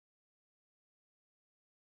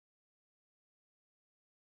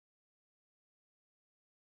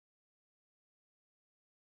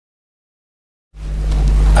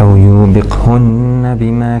وَيُوبِقْهُنَّ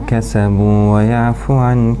بِمَا كَسَبُوا وَيَعْفُ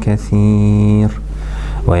عَنْ كَثِيرٍ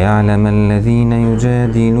وَيَعْلَمَ الَّذِينَ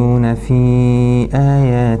يُجَادِلُونَ فِي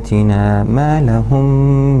آيَاتِنَا مَا لَهُمْ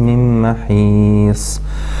مِنْ مَحِيصٍ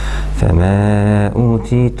فَمَا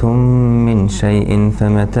أُوتِيتُمْ مِنْ شَيْءٍ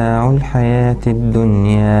فَمَتَاعُ الْحَيَاةِ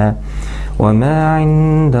الدُّنْيَا وَمَا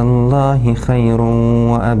عِنْدَ اللَّهِ خَيْرٌ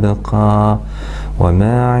وَأَبْقَى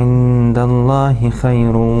وَمَا عِنْدَ اللَّهِ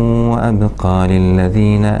خَيْرٌ وَأَبْقَى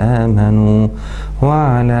لِلَّذِينَ آمَنُوا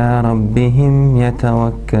وَعَلَى رَبِّهِمْ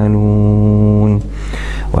يَتَوَكَّلُونَ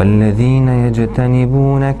وَالَّذِينَ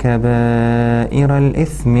يَجْتَنِبُونَ كَبَائِرَ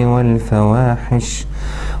الْإِثْمِ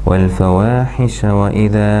وَالْفَوَاحِشَ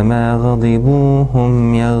وَإِذَا مَا غَضِبُوا هُمْ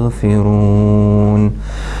يَغْفِرُونَ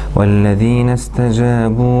وَالَّذِينَ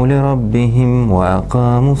اسْتَجَابُوا لِرَبِّهِمْ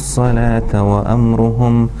وَأَقَامُوا الصَّلَاةَ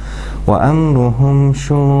وَأَمْرُهُمْ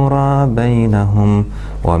شُورَى بَيْنَهُمْ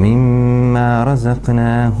وَمِمَّا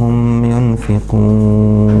رَزَقْنَاهُمْ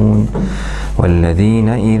يُنْفِقُونَ وَالَّذِينَ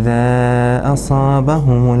إِذَا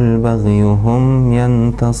أَصَابَهُمُ الْبَغْيُ هُمْ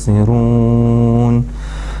يَنْتَصِرُونَ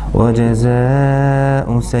وَجَزَاءُ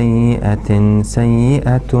سَيِّئَةٍ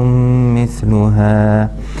سَيِّئَةٌ مِثْلُهَا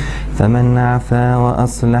فَمَنْ عَفَا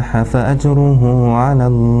وَأَصْلَحَ فَأَجْرُهُ عَلَى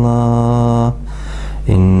اللَّهِ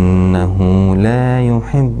İnnehu la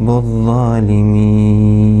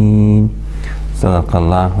yuhibbuz-zalimin.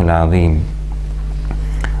 Sadakallahul azim.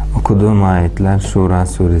 Okuduğum ayetler Şura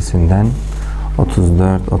Suresinden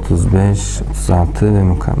 34, 35, 36 ve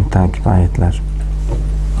mütakip ayetler.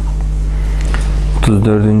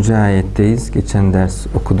 34. ayetteyiz. Geçen ders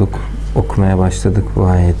okumaya başladık bu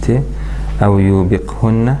ayeti. Ev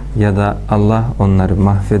yubiqhunne, ya da Allah onları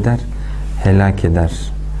mahveder, helak eder.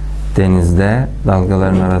 Denizde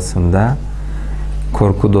dalgaların arasında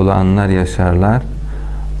korku dolu anlar yaşarlar.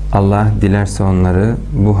 Allah dilerse onları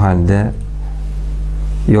bu halde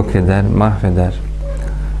yok eder, mahveder.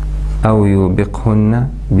 اَوْ يُوبِقْهُنَّ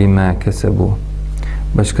بِمَا كَسَبُوا.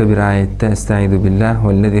 Başka bir ayette Estaizu billah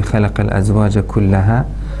وَالَّذِي خَلَقَ الْأَزْوَاجَ كُلَّهَا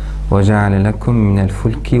وَجَعَلَ لَكُمْ مِنَ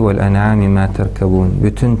الْفُلْكِ وَالْأَنْعَامِ مَا تَرْكَبُونَ.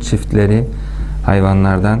 Bütün çiftleri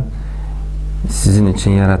hayvanlardan sizin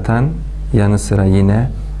için yaratan, yanı sıra yine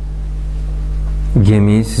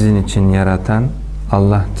gemiyi sizin için yaratan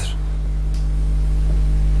Allah'tır.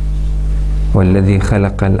 وَالَّذِي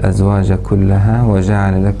خَلَقَ الْأَزْوَاجَ كُلَّهَا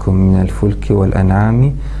وَجَعَلَ لَكُمْ مِنَ الْفُلْكِ وَالْأَنْعَامِ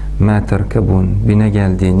مَا تَرْكَبُونَ.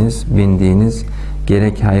 Bindiğiniz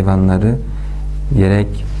gerek hayvanları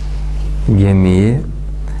gerek gemiyi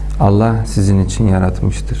Allah sizin için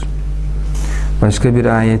yaratmıştır. Başka bir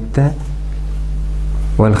ayette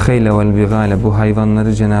وَالْخَيْلَ وَالْبِغَالَ, bu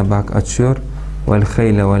hayvanları Cenab-ı Hak açıyor.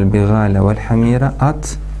 وَالْخَيْلَ وَالْبِغَالَ وَالْحَمِيرَ,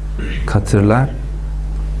 at, katırlar,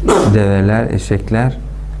 develer, eşekler,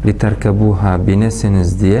 لِتَرْكَبُوهَا,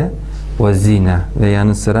 binesiniz diye, وَزِينَ, ve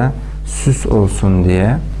yanı sıra süs olsun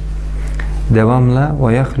diye. Devamla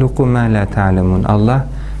وَيَخْلُقُ مَا لَا تَعْلَمُونَ, Allah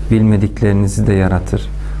bilmediklerinizi de yaratır.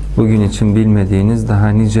 Bugün için bilmediğiniz daha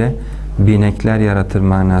nice binekler yaratır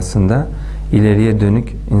manasında. İleriye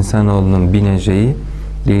dönük insanoğlunun bineceği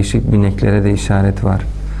değişik bineklere de işaret var.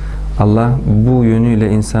 Allah bu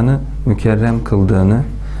yönüyle insanı mükerrem kıldığını,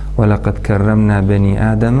 وَلَقَدْ كَرَّمْنَا بَنِي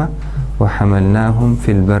آدَمَ وَحَمَلْنَاهُمْ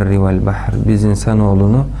فِي الْبَرِّ وَالْبَحْرِ, biz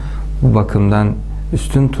insanoğlunu bu bakımdan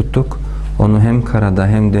üstün tuttuk. Onu hem karada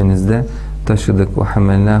hem denizde taşıdık.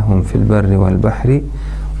 وَحَمَلْنَاهُمْ فِي الْبَرِّ وَالْبَحْرِ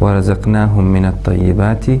وَرَزَقْنَاهُمْ مِنَ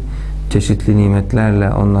الطَّيِّبَاتِ, çeşitli nimetlerle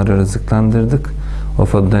onları rızıklandırdık.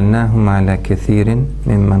 وَفَضَّلْنَاهُمْ عَلَى كَثِيرٍ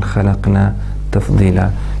مِمَّنْ خَلَقْنَا تَفْضِيلًا,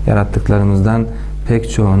 yarattıklarımızdan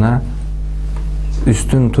pek çoğuna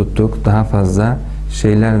üstün tuttuk, daha fazla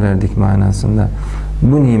şeyler verdik manasında.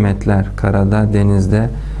 Bu nimetler karada, denizde,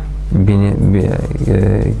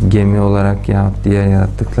 gemi olarak yahut diğer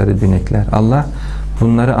yarattıkları binekler. Allah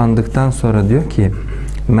bunları andıktan sonra diyor ki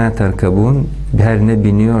مَا تَرْكَبُونَ, her ne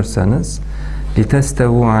biniyorsanız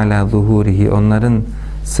لِتَسْتَوُوا عَلَى ظُهُورِهِ, onların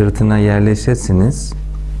sırtına yerleşesiniz.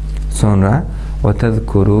 Sonra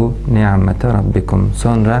وَتَذْكُرُوا نِعْمَةَ رَبِّكُمْ,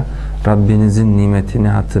 sonra Rabbinizin nimetini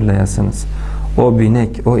hatırlayasınız. O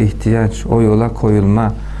binek, o ihtiyaç, o yola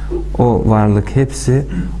koyulma, o varlık, hepsi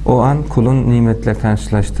o an kulun nimetle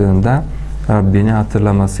karşılaştığında Rabbini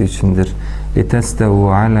hatırlaması içindir.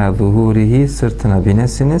 لِتَسْتَوُوا عَلَى ظُهُورِهِ, sırtına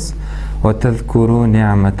binesiniz. وَتَذْكُرُوا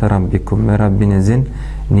نِعْمَةَ رَبِّكُمْ, ve Rabbinizin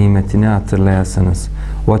nimetini hatırlayasınız.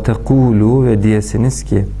 وَتَقُولُوا, ve diyesiniz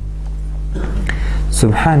ki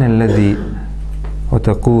Subhanellezi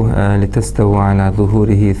لِتَسْتَوُوا عَلَى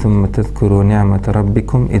ظُهُورِهِ ثُمَّ تَذْكُرُوا نِعْمَةَ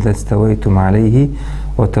رَبِّكُمْ اِذَا اسْتَوَيْتُمْ عَلَيْهِ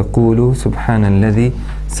وَتَقُولُوا سُبْحَانَ الَّذ۪ي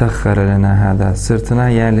سَخَّرَ لَنَا هَذَا, sırtına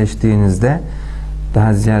yerleştiğinizde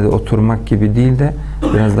daha ziyade oturmak gibi değil de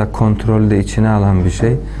biraz da kontrolü de içine alan bir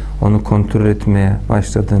şey. onu kontrol etmeye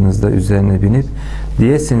başladığınızda üzerine binip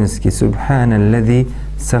diyesiniz ki Subhanellezî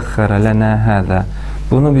sahhara lena hâzâ.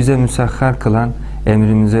 Bunu bize müsahhar kılan,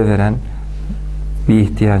 emrimize veren, bir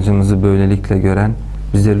ihtiyacımızı böylelikle gören,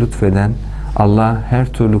 bize lütfeden Allah her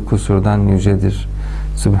türlü kusurdan yücedir.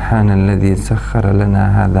 Subhanellezî sahhara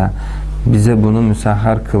lena hâzâ. Bize bunu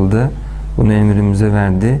müsahhar kıldı, bunu emrimize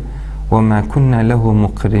verdi. وَمَا كُنَّا لَهُ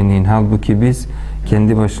مُقْرِنِينَ. Halbuki biz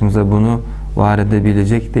kendi başımıza bunu var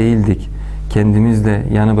edebilecek değildik. Kendimiz de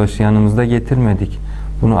yanımızda getirmedik.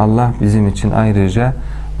 Bunu Allah bizim için ayrıca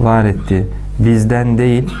var etti. Bizden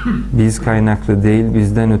değil, biz kaynaklı değil,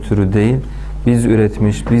 bizden ötürü değil. Biz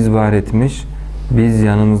üretmiş, biz var etmiş, biz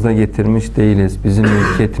yanımızda getirmiş değiliz. Bizim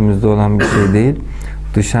mülkiyetimizde olan bir şey değil.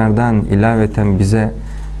 Dışarıdan ilaveten bize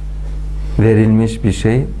verilmiş bir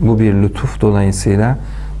şey. Bu bir lütuf dolayısıyla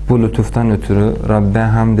bu lütuftan ötürü Rabbe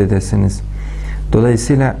hamd edesiniz.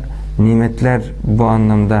 Dolayısıyla nimetler bu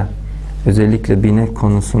anlamda özellikle binek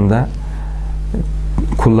konusunda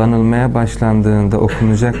kullanılmaya başlandığında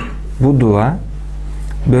okunacak bu dua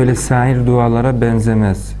böyle sair dualara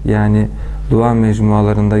benzemez. Yani dua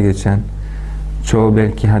mecmualarında geçen çoğu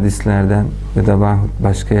belki hadislerden ya da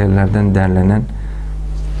başka yerlerden derlenen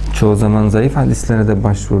çoğu zaman zayıf hadislere de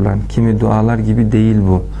başvurulan kimi dualar gibi değil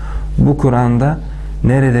bu. Bu Kur'an'da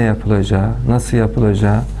nerede yapılacağı, nasıl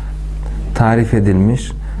yapılacağı tarif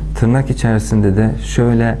edilmiş. Tırnak içerisinde de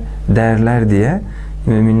şöyle derler diye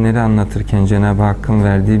müminleri anlatırken Cenab-ı Hakk'ın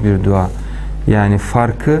verdiği bir dua. Yani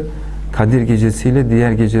farkı Kadir gecesiyle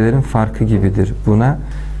diğer gecelerin farkı gibidir. Buna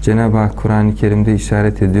Cenab-ı Hak Kur'an-ı Kerim'de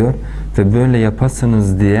işaret ediyor ve böyle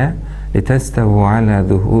yapasınız diye لِتَسْتَوُوا عَلَى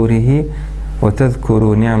ظُهُورِهِ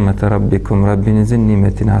وَتَذْكُرُوا نِعْمَةَ رَبِّكُمْ. Rabbinizin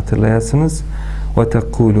nimetini hatırlayasınız.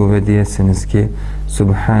 وَتَقُولُوا ve diyesiniz ki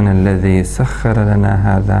Subhanellezî sahhara lana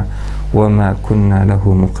hâzâ وَمَا كُنَّا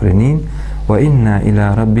لَهُ مُقْرِنِينَ وَاِنَّا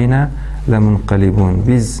اِلٰى رَبِّنَا لَمُنْقَلِبُونَ.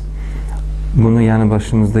 Biz bunu yanı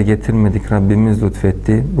başımızda getirmedik. Rabbimiz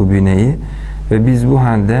lütfetti bu bineği ve biz bu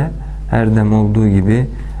halde her dem olduğu gibi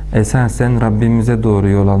esasen Rabbimize doğru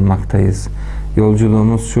yol almaktayız.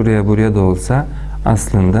 Yolculuğumuz şuraya buraya da olsa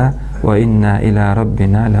aslında وَاِنَّا اِلٰى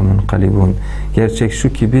رَبِّنَا لَمُنْقَلِبُونَ. Gerçek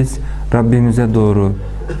şu ki biz Rabbimize doğru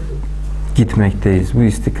gitmekteyiz. Bu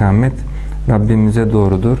istikamet Rabbimize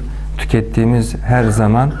doğrudur. Tükettiğimiz her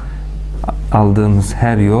zaman, aldığımız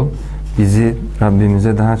her yol bizi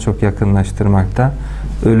Rabbimize daha çok yakınlaştırmakta,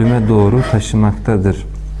 ölüme doğru taşımaktadır.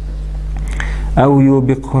 اَوْ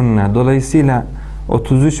يُوبِقْهُنَّ. Dolayısıyla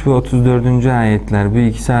 33 ve 34. ayetler, bu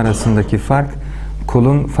ikisi arasındaki fark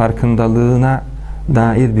kulun farkındalığına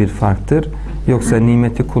dair bir farktır. Yoksa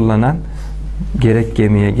nimeti kullanan gerek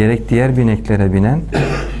gemiye gerek diğer bineklere binen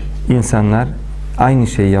insanlar aynı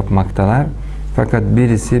şeyi yapmaktalar. Fakat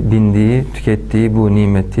birisi bindiği, tükettiği bu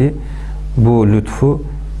nimeti, bu lütfu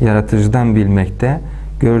yaratıcıdan bilmekte,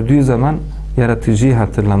 gördüğü zaman yaratıcıyı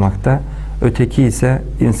hatırlamakta. Öteki ise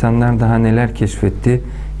insanlar daha neler keşfetti,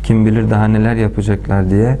 kim bilir daha neler yapacaklar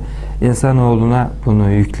diye insanoğluna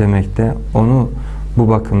bunu yüklemekte, onu bu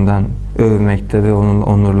bakımdan övmekte ve onu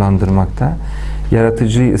onurlandırmakta.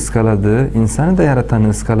 Yaratıcıyı ıskaladığı, insanı da yaratanı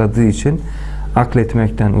ıskaladığı için,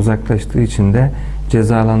 akletmekten uzaklaştığı için de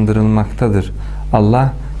cezalandırılmaktadır.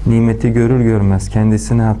 Allah nimeti görür görmez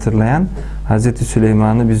kendisini hatırlayan Hazreti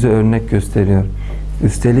Süleyman'ı bize örnek gösteriyor.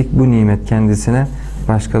 Üstelik bu nimet kendisine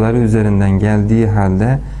başkaları üzerinden geldiği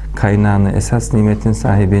halde kaynağını, esas nimetin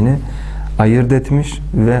sahibini ayırt etmiş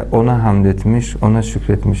ve ona hamd etmiş, ona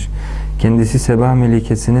şükretmiş. Kendisi Seba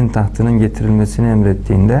Melikesi'nin tahtının getirilmesini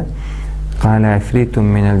emrettiğinde قَالَ اَفْرِيتٌ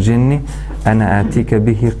مِنَ الْجِنِّ اَنَا اَتِيكَ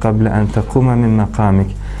بِهِ قَبْلَ اَنْ تَقُومَ مِنْ مَقَامِكَ.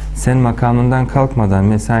 Sen makamından kalkmadan,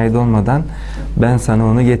 mesaide olmadan ben sana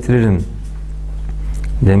onu getiririm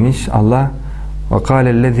demiş. Allah وَقَالَ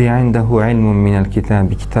الَّذ۪ي عِنْدَهُ عِلْمٌ مِنَ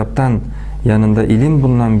الْكِتَابِ. Kitaptan yanında ilim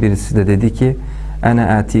bulunan birisi de dedi ki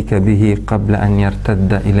اَنَا اَتِيكَ بِهِ قَبْلَ اَنْ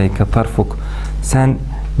يَرْتَدَّ اِلَيْكَ طَرْفُكَ. Sen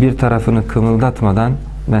bir tarafını kımıldatmadan,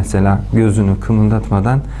 mesela gözünü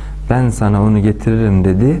kımıldatmadan ben sana onu getiririm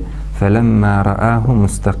dedi. فَلَمَّا رَآهُ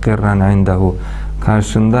مُسْتَقِرًّا عِنْدَهُ.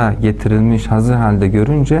 Karşında getirilmiş hazır halde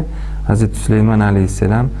görünce Hazreti Süleyman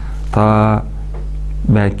Aleyhisselam ta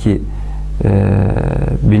belki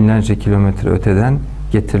binlerce kilometre öteden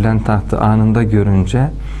getirilen tahtı anında görünce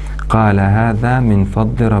قَالَ هَذَا مِنْ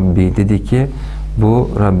فَضْلِ رَبِّي. Dedi ki bu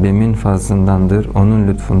Rabbimin fazlındandır, onun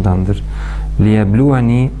lütfundandır.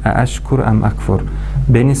 لِيَبْلُوَنِي اَأَشْكُرْ اَمْ اَكْفُرْ.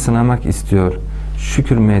 Beni sınamak istiyor.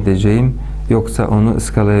 Şükür mü edeceğim yoksa onu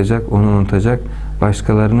ıskalayacak, onu unutacak,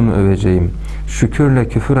 başkalarını mı öveceğim? Şükürle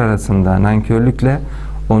küfür arasında, nankörlükle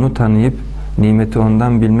onu tanıyıp nimeti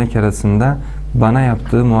ondan bilmek arasında bana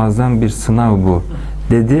yaptığı muazzam bir sınav bu.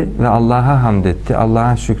 dedi ve Allah'a hamd etti,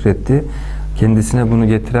 Allah'a şükretti. Kendisine bunu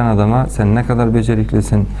getiren adama sen ne kadar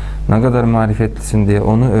beceriklisin, ne kadar marifetlisin diye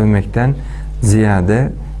onu övmekten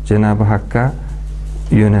ziyade Cenab-ı Hakk'a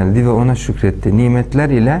yöneldi ve ona şükretti. Nimetler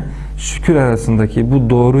ile şükür arasındaki bu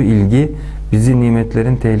doğru ilgi bizi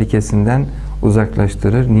nimetlerin tehlikesinden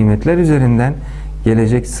uzaklaştırır. Nimetler üzerinden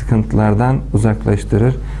gelecek sıkıntılardan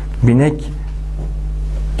uzaklaştırır. Binek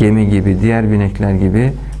gemi gibi, diğer binekler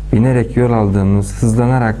gibi binerek yol aldığımız,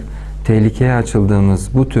 hızlanarak tehlikeye açıldığımız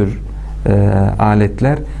bu tür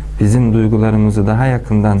aletler bizim duygularımızı daha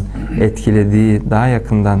yakından etkilediği, daha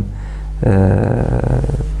yakından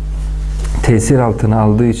tesir altına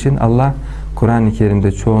aldığı için Allah Kur'an-ı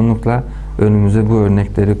Kerim'de çoğunlukla önümüze bu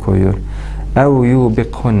örnekleri koyuyor. اَوْ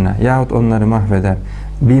يُوبِقْهُنَّ yahut onları mahveder.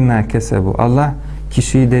 بِمَا كَسَبُوا Allah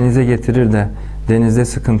kişiyi denize getirir de, denizde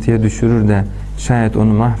sıkıntıya düşürür de, şayet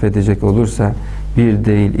onu mahvedecek olursa, bir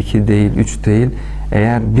değil, iki değil, üç değil,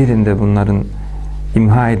 eğer birinde bunların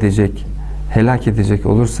imha edecek, helak edecek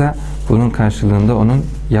olursa, bunun karşılığında onun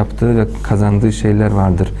yaptığı ve kazandığı şeyler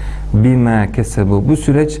vardır. بِمَا كَسَبُوا Bu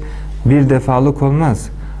süreç bir defalık olmaz.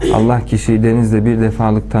 Allah kişiyi denizle bir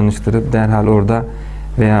defalık tanıştırıp derhal orada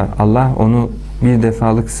veya Allah onu bir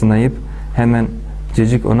defalık sınayıp hemen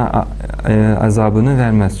cecik ona azabını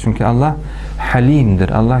vermez. Çünkü Allah halimdir.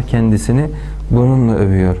 Allah kendisini bununla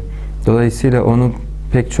övüyor. Dolayısıyla onu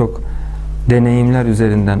pek çok deneyimler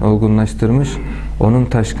üzerinden olgunlaştırmış, onun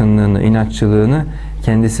taşkınlığını, inatçılığını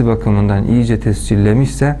kendisi bakımından iyice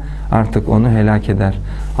tescillemişse artık onu helak eder.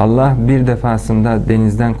 Allah bir defasında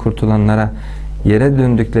denizden kurtulanlara yere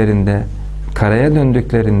döndüklerinde, karaya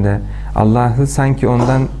döndüklerinde Allah'ı sanki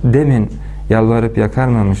ondan demin yalvarıp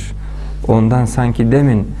yakarmamış, ondan sanki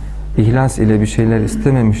demin ihlas ile bir şeyler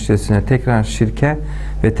istememişçesine tekrar şirke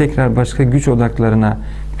ve tekrar başka güç odaklarına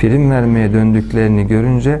prim vermeye döndüklerini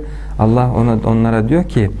görünce Allah onlara diyor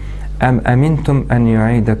ki emintum en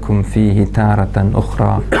yu'idakum fihi taratan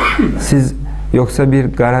ukhra siz yoksa bir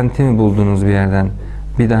garanti mi buldunuz bir yerden,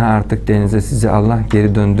 bir daha artık denize sizi Allah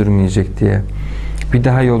geri döndürmeyecek diye, bir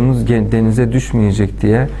daha yolunuz denize düşmeyecek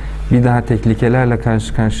diye, bir daha tehlikelerle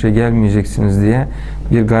karşı karşıya gelmeyeceksiniz diye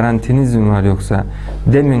bir garantiniz mi var, yoksa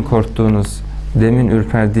demin korktuğunuz, demin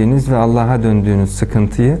ürperdiğiniz ve Allah'a döndüğünüz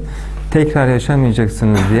sıkıntıyı tekrar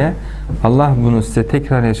yaşamayacaksınız diye, Allah bunu size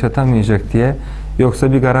tekrar yaşatamayacak diye,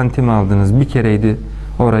 yoksa bir garanti mi aldınız, bir kereydi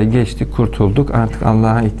orayı geçtik kurtulduk artık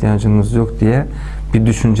Allah'a ihtiyacımız yok diye bir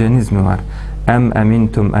düşünceniz mi var?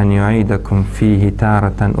 Emintum en yu'idakum fihi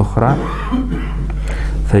taratan ukhra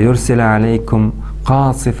feyursila aleykum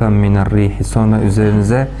qasifen minerrihi sonra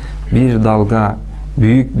üzerinize bir dalga,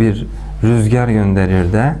 büyük bir rüzgar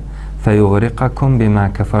gönderir de feyuğrikakum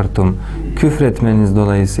bima kafartum küfretmeniz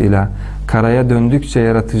dolayısıyla, karaya döndükçe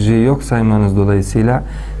yaratıcıyı yok saymanız dolayısıyla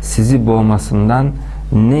sizi boğmasından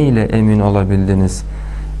ne ile emin olabildiniz?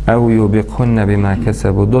 ev yubiqunne bima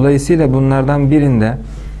kasabu dolayısıyla bunlardan birinde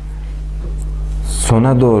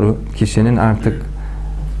sona doğru kişinin artık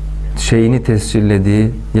şeyini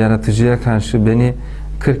tescillediği, yaratıcıya karşı beni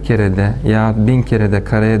 40 kerede ya 1000 kerede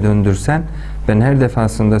karaya döndürsen ben her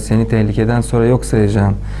defasında seni tehlikeden sonra yok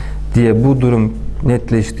sayacağım diye bu durum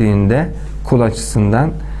netleştiğinde, kul açısından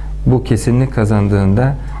bu kesinlik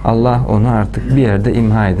kazandığında Allah onu artık bir yerde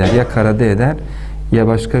imha eder. Ya karada eder ya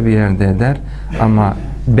başka bir yerde eder. Ama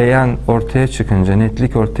beyan ortaya çıkınca,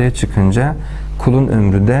 netlik ortaya çıkınca kulun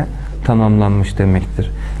ömrü de tamamlanmış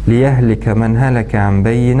demektir. لِيَهْلِكَ مَنْ هَلَكَ عَنْ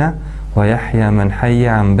بَيِّنَ وَيَحْيَا مَنْ حَيَّ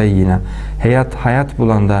عَنْ بَيِّنَ Hayat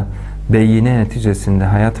bulan da beyine neticesinde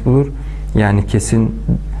hayat bulur. Yani kesin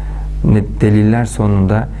deliller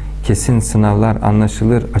sonunda kesin sınavlar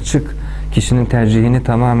anlaşılır, açık, kişinin tercihini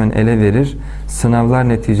tamamen ele verir. Sınavlar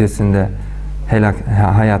neticesinde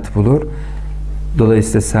hayat bulur.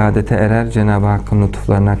 Dolayısıyla saadete erer, Cenab-ı Hakk'ın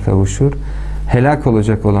lütuflarına kavuşur. Helak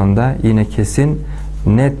olacak olan da yine kesin,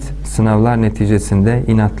 net sınavlar neticesinde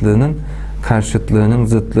inatlığının, karşıtlığının,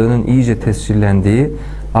 zıtlığının iyice tescillendiği,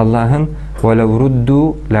 Allah'ın وَلَوْ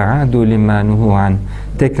رُدُّوا لَعَادُوا لِمَا نُهُوا عَنْ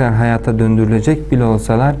tekrar hayata döndürülecek bile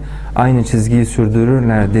olsalar aynı çizgiyi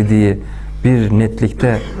sürdürürler dediği bir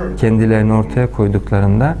netlikte kendilerini ortaya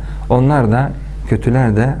koyduklarında onlar da,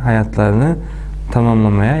 kötüler de hayatlarını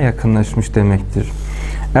tamamlamaya yakınlaşmış demektir.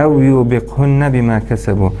 اَوْ يُوبِقْهُنَّ بِمَا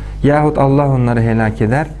كَسَبُوا yahut Allah onları helak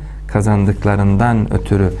eder kazandıklarından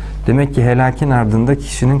ötürü. Demek ki helakin ardında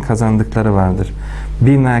kişinin kazandıkları vardır.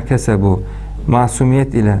 بِمَا كَسَبُوا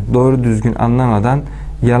masumiyet ile doğru düzgün anlamadan,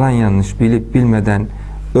 yalan yanlış bilip bilmeden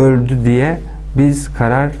öldü diye biz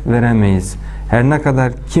karar veremeyiz. Her ne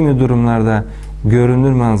kadar kimi durumlarda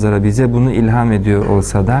görünür manzara bize bunu ilham ediyor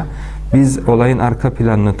olsa da biz olayın arka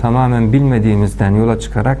planını tamamen bilmediğimizden yola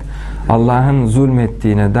çıkarak Allah'ın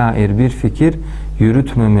zulmettiğine dair bir fikir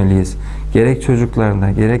yürütmemeliyiz. Gerek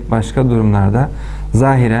çocuklarda, gerek başka durumlarda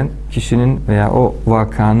zahiren kişinin veya o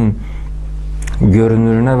vakanın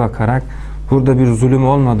görünürüne bakarak burada bir zulüm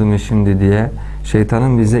olmadı mı şimdi diye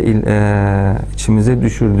şeytanın bize içimize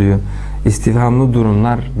düşürdüğü istifhamlı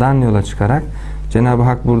durumlardan yola çıkarak Cenab-ı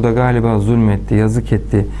Hak burada galiba zulmetti, yazık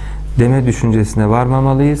etti deme düşüncesine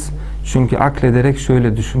varmamalıyız. Çünkü aklederek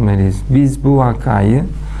şöyle düşünmeliyiz. Biz bu vakayı,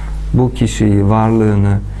 bu kişiyi,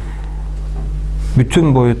 varlığını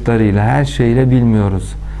bütün boyutlarıyla, her şeyle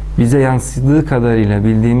bilmiyoruz. Bize yansıdığı kadarıyla,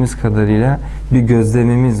 bildiğimiz kadarıyla bir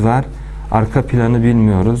gözlemimiz var. Arka planı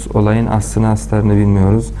bilmiyoruz. Olayın aslını astarını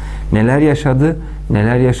bilmiyoruz. Neler yaşadı,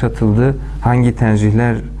 neler yaşatıldı, hangi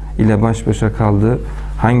tercihler ile baş başa kaldı,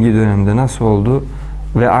 hangi dönemde nasıl oldu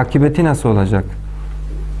ve akıbeti nasıl olacak?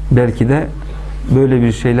 Belki de böyle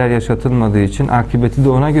bir şeyler yaşatılmadığı için akıbeti de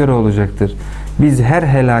ona göre olacaktır. Biz her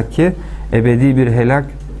helaki ebedi bir helak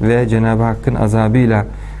ve Cenab-ı Hakk'ın azabıyla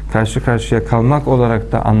karşı karşıya kalmak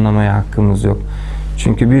olarak da anlamaya hakkımız yok.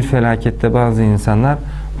 Çünkü bir felakette bazı insanlar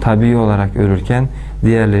tabii olarak ölürken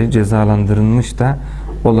diğerleri cezalandırılmış da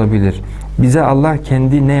olabilir. Bize Allah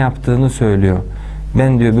kendi ne yaptığını söylüyor.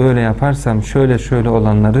 Ben diyor böyle yaparsam şöyle şöyle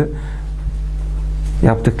olanları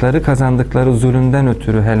yaptıkları, kazandıkları zulümden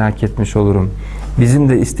ötürü helak etmiş olurum. Bizim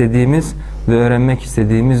de istediğimiz ve öğrenmek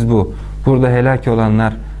istediğimiz bu. Burada helak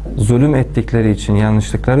olanlar zulüm ettikleri için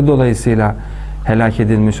yanlışlıkları dolayısıyla helak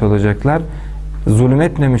edilmiş olacaklar. Zulüm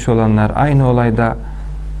etmemiş olanlar aynı olayda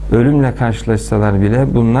ölümle karşılaşsalar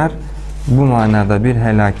bile bunlar bu manada bir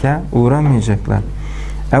helake uğramayacaklar.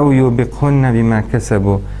 اَوْ يُبِقْهُنَّ بِمَا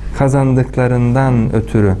كَسَبُوا kazandıklarından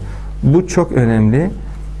ötürü. Bu çok önemli.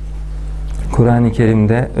 Kur'an-ı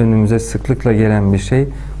Kerim'de önümüze sıklıkla gelen bir şey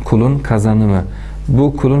kulun kazanımı.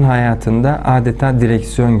 Bu kulun hayatında adeta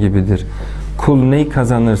direksiyon gibidir. Kul neyi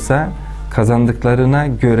kazanırsa kazandıklarına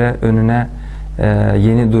göre önüne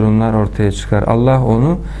yeni durumlar ortaya çıkar. Allah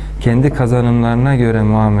onu kendi kazanımlarına göre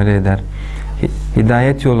muamele eder.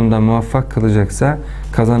 Hidayet yolunda muvaffak kılacaksa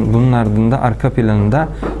bunun ardında arka planında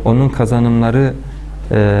onun kazanımları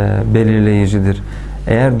belirleyicidir.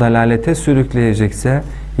 Eğer dalalete sürükleyecekse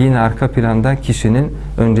yine arka planda kişinin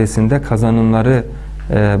öncesinde kazanımları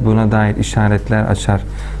buna dair işaretler açar.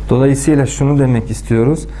 Dolayısıyla şunu demek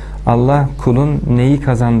istiyoruz. Allah kulun neyi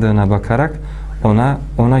kazandığına bakarak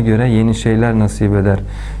ona göre yeni şeyler nasip eder.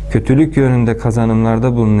 Kötülük yönünde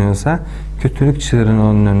kazanımlarda bulunuyorsa kötülük çığırını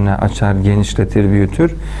onun önüne açar, genişletir,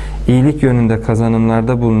 büyütür. İyilik yönünde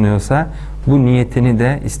kazanımlarda bulunuyorsa bu niyetini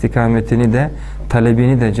de, istikametini de,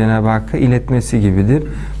 talebini de Cenab-ı Hakk'a iletmesi gibidir.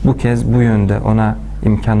 Bu kez bu yönde ona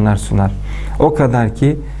imkanlar sunar. O kadar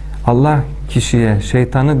ki Allah kişiye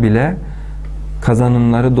şeytanı bile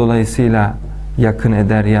kazanımları dolayısıyla yakın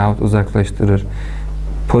eder yahut uzaklaştırır.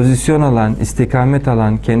 Pozisyon alan, istikamet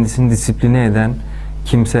alan, kendisini disipline eden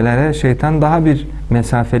kimselere şeytan daha bir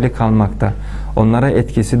mesafeli kalmakta. Onlara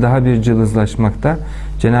etkisi daha bir cılızlaşmakta.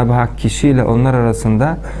 Cenab-ı Hak kişiyle onlar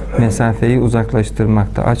arasında mesafeyi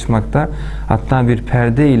uzaklaştırmakta, açmakta. Hatta bir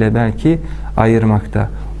perde ile belki ayırmakta.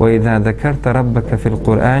 وَاِذَا ذَكَرْتَ رَبَّكَ فِي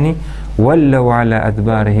الْقُرْآنِ وَلَّوْ عَلَى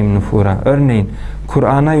أَدْبَارِهِمْ نُفُورًا Örneğin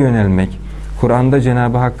Kur'an'a yönelmek, Kur'an'da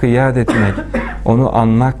Cenab-ı Hakk'ı yad etmek, onu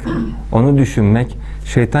anmak, onu düşünmek,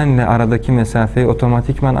 şeytan ile aradaki mesafeyi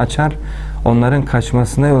otomatikman açar, onların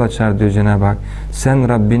kaçmasına yol açar diyor Cenab-ı Hak. Sen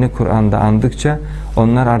Rabbini Kur'an'da andıkça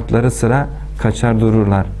onlar artları sıra kaçar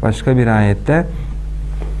dururlar. Başka bir ayette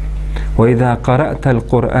وَاِذَا قَرَأْتَ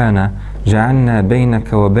الْقُرْآنَ جَعَلْنَا بَيْنَكَ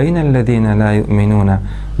وَبَيْنَ الَّذ۪ينَ لَا يُؤْمِنُونَ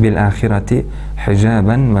بِالْآخِرَةِ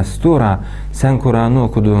حِجَابًا مَسْتُورًا Sen Kur'an'ı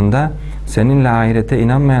okuduğunda seninle ahirete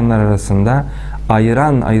inanmayanlar arasında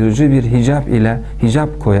ayırıcı bir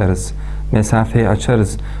hicap koyarız. Mesafeyi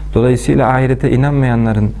açarız. Dolayısıyla ahirete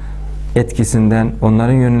inanmayanların etkisinden,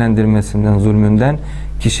 onların yönlendirmesinden, zulmünden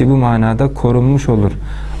kişi bu manada korunmuş olur.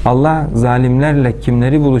 Allah zalimlerle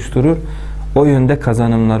kimleri buluşturur? O yönde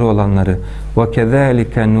kazanımları olanları.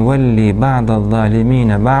 وَكَذَٰلِكَ نُوَلِّي بَعْضَ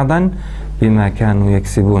الظَّالِم۪ينَ بَعْضًا بِمَا كَانُوا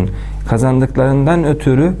يَكْسِبُونَ Kazandıklarından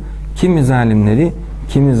ötürü kimi zalimleri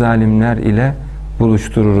kimi zalimler ile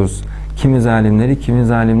buluştururuz. Kimi zalimleri kimi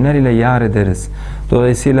zalimler ile yar ederiz.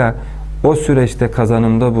 Dolayısıyla o süreçte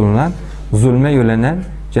kazanımda bulunan, zulme yönelen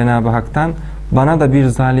Cenab-ı Hak'tan bana da bir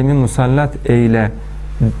zalimi musallat eyle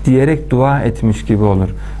diyerek dua etmiş gibi olur.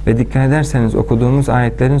 Ve dikkat ederseniz okuduğumuz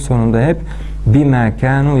ayetlerin sonunda hep bima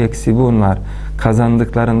kanu yeksibun var.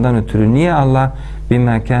 Kazandıklarından ötürü. Niye Allah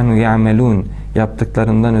bima kanu ya'melun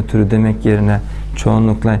yaptıklarından ötürü demek yerine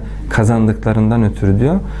çoğunlukla kazandıklarından ötürü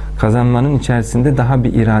diyor? Kazanmanın içerisinde daha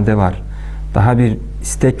bir irade var. Daha bir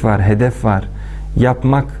istek var, hedef var.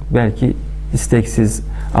 Yapmak belki isteksiz,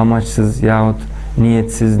 amaçsız yahut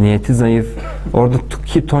niyetsiz, niyeti zayıf.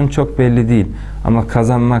 Oradaki ton çok belli değil. Ama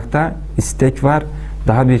kazanmakta istek var,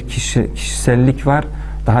 daha bir kişisellik var,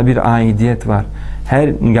 daha bir aidiyet var.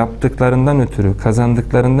 Her yaptıklarından ötürü,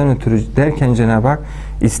 kazandıklarından ötürü derken Cenab-ı Hak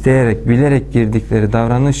isteyerek, bilerek girdikleri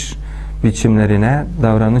davranış biçimlerine,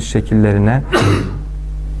 davranış şekillerine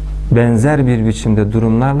benzer bir biçimde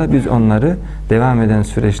durumlarla biz onları devam eden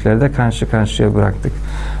süreçlerde karşı karşıya bıraktık.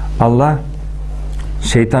 Allah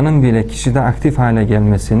şeytanın bile kişide aktif hale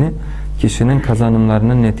gelmesini kişinin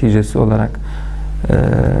kazanımlarının neticesi olarak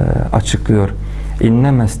açıklıyor.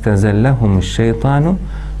 İnnemâ istezellehumuş şeytanu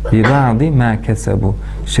bi ba'di mâ kesebu.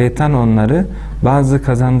 Şeytan onları bazı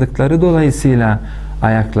kazandıkları dolayısıyla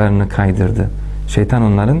ayaklarını kaydırdı. Şeytan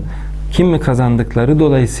onların kimi kazandıkları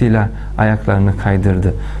dolayısıyla ayaklarını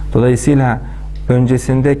kaydırdı. Dolayısıyla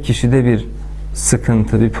öncesinde kişide bir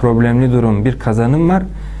sıkıntı, bir problemli durum, bir kazanım var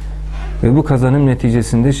ve bu kazanım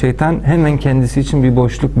neticesinde şeytan hemen kendisi için bir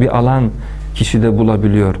boşluk, bir alan kişide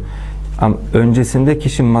bulabiliyor. Ama öncesinde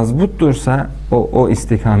kişi mazbut dursa o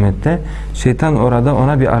istikamette şeytan orada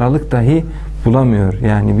ona bir aralık dahi bulamıyor.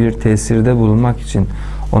 Yani bir tesirde bulunmak için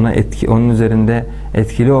onun üzerinde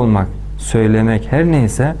etkili olmak, söylemek, her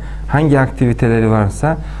neyse hangi aktiviteleri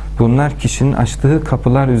varsa bunlar kişinin açtığı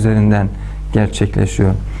kapılar üzerinden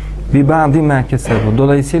gerçekleşiyor. Bir ba'di merkeze bu.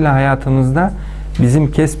 Dolayısıyla hayatımızda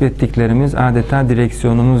bizim kesbettiklerimiz adeta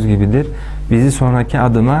direksiyonumuz gibidir. Bizi sonraki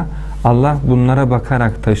adıma Allah bunlara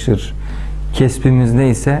bakarak taşır. Kesbimiz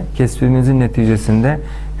neyse kesbimizin neticesinde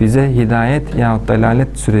bize hidayet yahut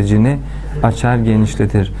dalalet sürecini açar,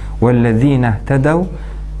 genişletir. وَالَّذ۪ينَ اهْتَدَوْا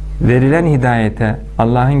Verilen hidayete,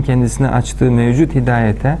 Allah'ın kendisine açtığı mevcut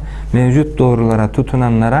hidayete, mevcut doğrulara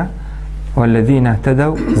tutunanlara وَالَّذ۪ينَ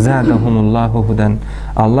اهْتَدَوْا زَادَهُمُ اللّٰهُ هُدًا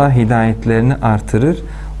Allah hidayetlerini artırır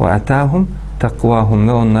وَاَتَاهُمْ takvahum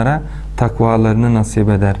ve onlara takvalarını nasip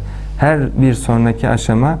eder. Her bir sonraki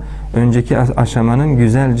aşama önceki aşamanın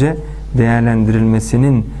güzelce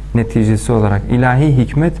değerlendirilmesinin neticesi olarak ilahi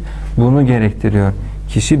hikmet bunu gerektiriyor.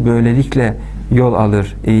 Kişi böylelikle yol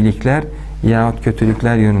alır, iyilikler yahut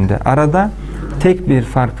kötülükler yönünde. Arada tek bir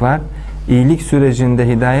fark var. İyilik sürecinde,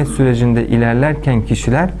 hidayet sürecinde ilerlerken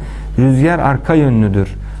kişiler rüzgar arka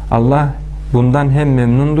yönlüdür. Allah bundan hem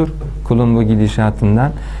memnundur, kulun bu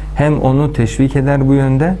gidişatından, hem onu teşvik eder bu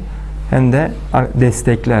yönde, hem de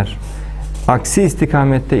destekler. Aksi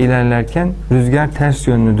istikamette ilerlerken rüzgar ters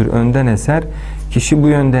yönlüdür, önden eser. Kişi bu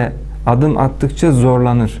yönde adım attıkça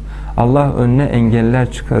zorlanır. Allah önüne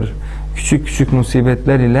engeller çıkarır. Küçük küçük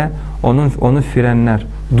musibetler ile onu frenler,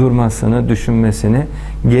 durmasını, düşünmesini,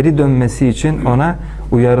 geri dönmesi için ona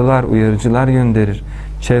uyarılar, uyarıcılar gönderir.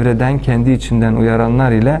 Çevreden, kendi içinden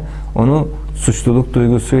uyaranlar ile onu suçluluk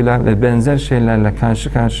duygusuyla ve benzer şeylerle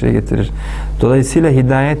karşı karşıya getirir. Dolayısıyla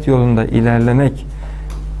hidayet yolunda ilerlemek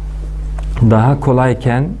daha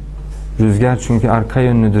kolayken, rüzgar çünkü arka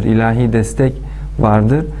yönlüdür, ilahi destek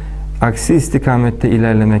vardır. Aksi istikamette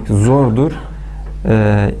ilerlemek zordur.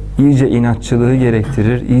 İyice inatçılığı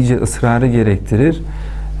gerektirir, iyice ısrarı gerektirir.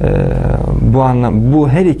 Bu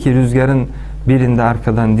her iki rüzgarın birinde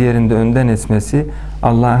arkadan, diğerinde önden esmesi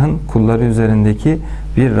Allah'ın kulları üzerindeki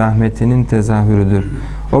bir rahmetinin tezahürüdür.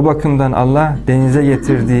 O bakımdan Allah denize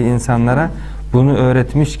getirdiği insanlara bunu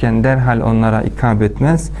öğretmişken derhal onlara ikab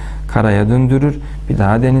etmez, karaya döndürür, bir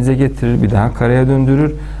daha denize getirir, bir daha karaya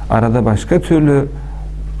döndürür. Arada başka türlü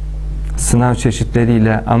sınav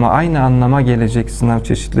çeşitleriyle ama aynı anlama gelecek sınav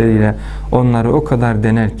çeşitleriyle onları o kadar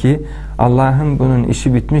dener ki Allah'ın bunun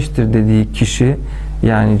işi bitmiştir dediği kişi,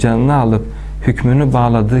 yani canını alıp hükmünü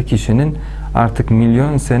bağladığı kişinin artık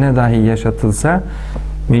milyon sene dahi yaşatılsa,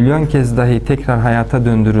 milyon kez dahi tekrar hayata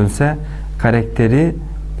döndürülse karakteri,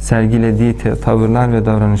 sergilediği tavırlar ve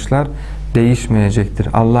davranışlar değişmeyecektir.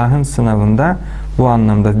 Allah'ın sınavında bu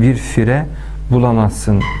anlamda bir fire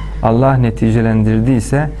bulamazsın. Allah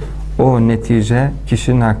neticelendirdiyse o netice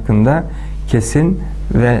kişinin hakkında kesin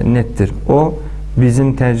ve nettir. O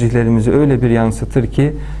bizim tercihlerimizi öyle bir yansıtır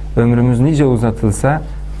ki ömrümüz nice uzatılsa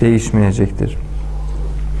değişmeyecektir.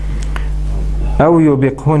 اَوْ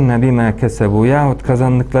يُبِقْهُنَّ بِمَا كَسَبُوا Yahut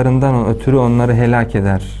kazandıklarından ötürü onları helak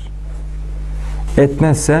eder.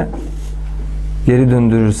 Etmezse, geri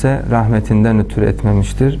döndürürse rahmetinden ötürü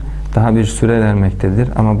etmemiştir. Daha bir süre vermektedir.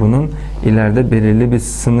 Ama bunun ileride belirli bir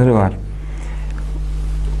sınırı var.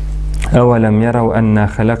 اَوَلَمْ يَرَوْا اَنَّا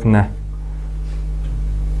خَلَقْنَا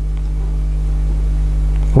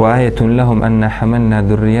وَآيَةٌ لَهُمْ اَنَّا حَمَلْنَا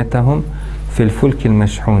ذُرِّيَّتَهُمْ فِي الْفُلْكِ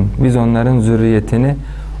الْمَشْحُونَ Biz onların zürriyetini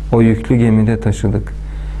o yüklü gemide taşıdık.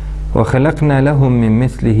 وَخَلَقْنَا لَهُمْ مِنْ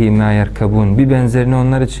مِثْلِهِ مَا يَرْكَبُونَ Bir benzerini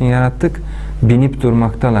onlar için yarattık, binip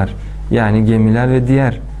durmaktalar. Yani gemiler ve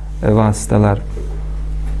diğer vasıtalar.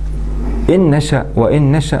 İn neşe ve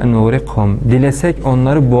in neşe nurikhum. Dilesek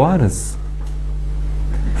onları boğarız.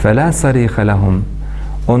 Fela sarihe lehum.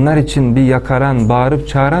 Onlar için bir yakaran, bağırıp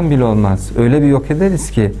çağıran bile olmaz. Öyle bir yok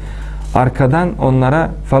ederiz ki arkadan onlara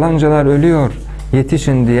falancalar ölüyor,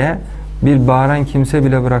 yetişin diye bir bağıran kimse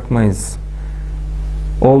bile bırakmayız.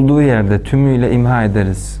 Olduğu yerde tümüyle imha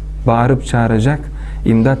ederiz. Bağırıp çağıracak,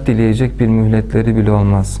 imdat dileyecek bir mühletleri bile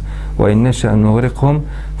olmaz. Ve in neşe nurikhum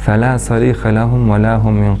fela sarihe lehum ve la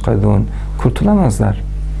hum yunqadun. Kurtulamazlar.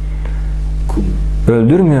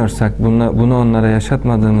 Öldürmüyorsak bunu onlara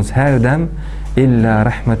yaşatmadığımız her dem illa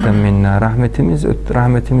rahmeten minna.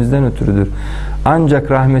 Rahmetimizden ötürüdür.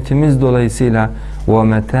 Ancak rahmetimiz dolayısıyla ve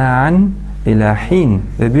meta'an ila hin,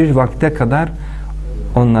 ve bir vakte kadar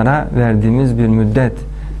onlara verdiğimiz bir müddet,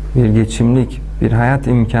 bir geçimlik, bir hayat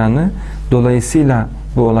imkanı dolayısıyla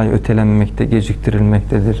bu olay ötelenmekte,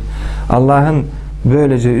 geciktirilmektedir. Allah'ın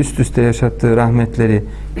böylece üst üste yaşattığı rahmetleri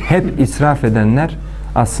hep israf edenler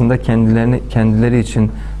aslında kendileri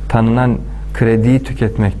için tanınan krediyi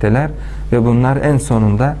tüketmekteler ve bunlar en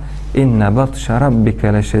sonunda inne batşa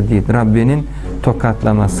rabbike leşedid. Rabbinin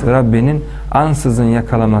tokatlaması, Rabbinin ansızın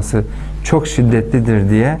yakalaması çok şiddetlidir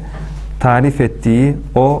diye tarif ettiği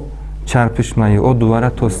o çarpışmayı, o duvara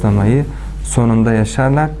toslamayı sonunda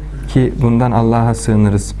yaşarlar ki bundan Allah'a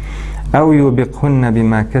sığınırız. اَوْ يُبِقْهُنَّ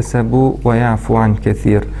بِمَا كَسَبُوا وَيَعْفُ عَنْ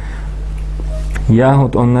كَثِيرٍ.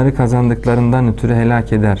 Yahut onları kazandıklarından ötürü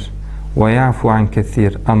helak eder. وَيَعْفُ عَنْ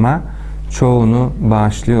كَثِيرٍ. Ama çoğunu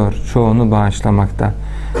bağışlıyor, çoğunu bağışlamakta.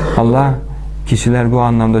 Allah, kişiler bu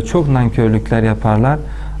anlamda çok nankörlükler yaparlar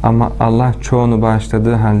ama Allah çoğunu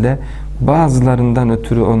bağışladığı halde bazılarından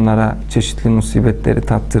ötürü onlara çeşitli musibetleri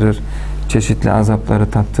tattırır, çeşitli azapları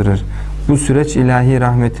tattırır. Bu süreç ilahi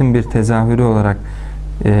rahmetin bir tezahürü olarak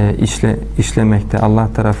işlemekte, Allah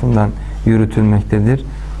tarafından yürütülmektedir.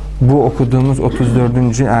 Bu okuduğumuz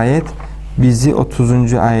 34. ayet bizi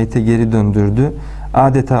 30. ayete geri döndürdü.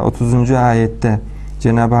 Adeta 30. ayette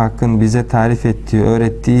Cenab-ı Hakk'ın bize tarif ettiği,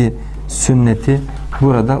 öğrettiği sünneti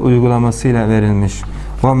burada uygulamasıyla verilmiş.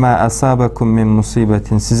 وَمَا أَصَابَكُمْ مِنْ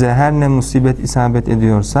مُصِيبَةٍ. Size her ne musibet isabet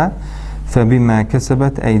ediyorsa فَبِمَا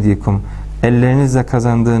كَسَبَتْ اَيْدِيكُمْ. Ellerinizle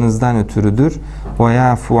kazandığınızdan ötürüdür.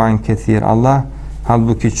 وَيَعْفُ عَنْ كَثِيرٍ. Allah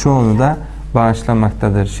halbuki çoğunu da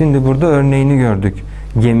bağışlamaktadır. Şimdi burada örneğini gördük.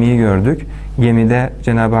 Gemiyi gördük. Gemide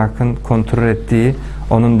Cenab-ı Hakk'ın kontrol ettiği,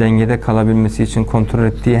 onun dengede kalabilmesi için kontrol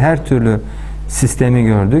ettiği her türlü sistemi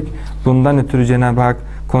gördük. Bundan ötürü Cenab-ı Hak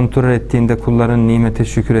kontrol ettiğinde kulların nimete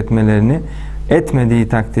şükür etmelerini, etmediği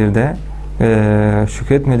takdirde,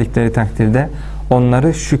 şükretmedikleri takdirde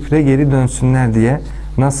onları şükre geri dönsünler diye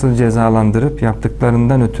nasıl cezalandırıp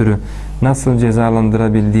yaptıklarından ötürü nasıl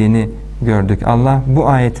cezalandırabildiğini gördük. Allah bu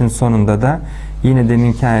ayetin sonunda da yine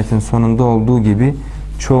deminki ayetin sonunda olduğu gibi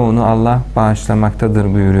çoğunu Allah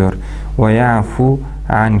bağışlamaktadır buyuruyor. وَيَعْفُ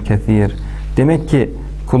عَنْ كَثِيرٍ. Demek ki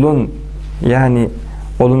kulun yani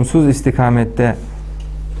olumsuz istikamette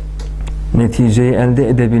neticeyi elde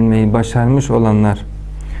edebilmeyi başarmış olanlar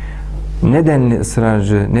nedenli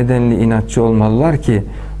ısrarcı, nedenli inatçı olmalılar ki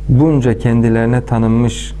bunca kendilerine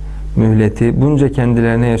tanınmış mühleti, bunca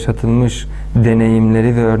kendilerine yaşatılmış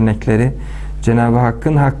deneyimleri ve örnekleri Cenab-ı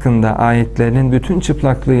Hakk'ın hakkında ayetlerinin bütün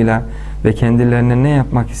çıplaklığıyla ve kendilerine ne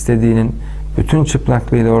yapmak istediğinin bütün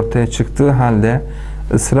çıplaklığıyla ortaya çıktığı halde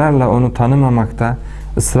ısrarla onu tanımamakta,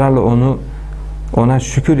 ısrarla ona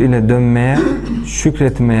şükür ile dönmeye,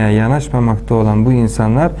 şükretmeye yanaşmamakta olan bu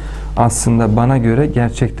insanlar aslında bana göre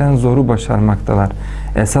gerçekten zoru başarmaktalar.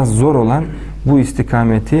 Esas zor olan bu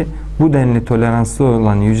istikameti, bu denli toleranslı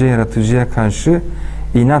olan yüce yaratıcıya karşı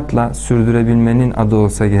inatla sürdürebilmenin adı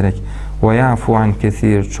olsa gerek. وَيَعْفُ عَنْ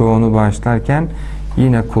كَثِيرٍ. Çoğunu bağışlarken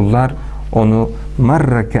yine kullar onu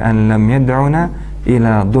مَرَّكَ اَنْ لَمْ يَدْعُنَا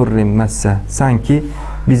اِلَى دُرِّمْ مَسَّهِ. Sanki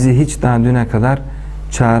bizi hiç daha düne kadar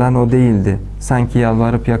çağıran o değildi. Sanki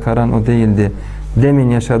yalvarıp yakaran o değildi. Demin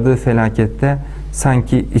yaşadığı felakette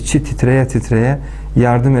sanki içi titreye titreye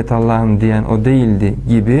yardım et Allah'ım diyen o değildi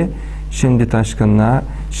gibi şimdi taşkınlığa,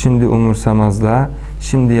 şimdi umursamazlığa,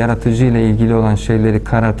 şimdi yaratıcı ile ilgili olan şeyleri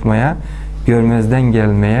karartmaya, görmezden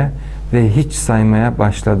gelmeye ve hiç saymaya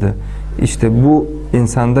başladı. İşte bu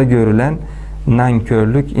insanda görülen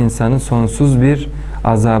nankörlük insanı sonsuz bir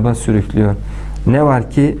azaba sürüklüyor. Ne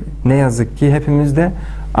var ki, ne yazık ki hepimizde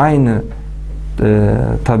aynı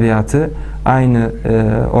tabiatı, aynı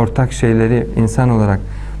ortak şeyleri insan olarak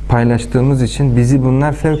paylaştığımız için bizi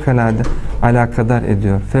bunlar fevkalade alakadar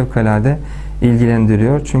ediyor, fevkalade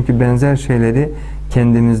ilgilendiriyor. Çünkü benzer şeyleri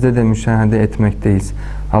kendimizde de müşahede etmekteyiz.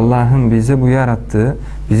 Allah'ın bize bu yarattığı,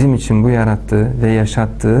 bizim için bu yarattığı ve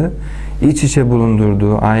yaşattığı, iç içe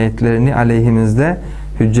bulundurduğu ayetlerini aleyhimizde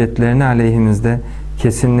hüccetlerini aleyhimizde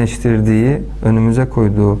kesinleştirdiği, önümüze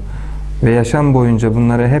koyduğu ve yaşam boyunca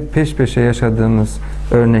bunları hep peş peşe yaşadığımız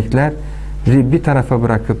örnekler bir tarafa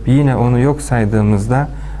bırakıp yine onu yok saydığımızda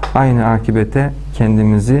aynı akibete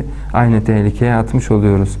kendimizi aynı tehlikeye atmış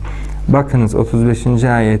oluyoruz. Bakınız 35.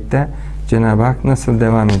 ayette Cenab-ı Hak nasıl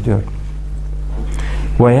devam ediyor?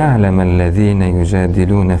 وَيَعْلَمَ الَّذ۪ينَ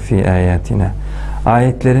يُجَادِلُونَ ف۪ي آيَاتِنَا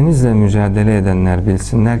Ayetlerimizle mücadele edenler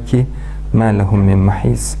bilsinler ki مَا لَهُمْ مِنْ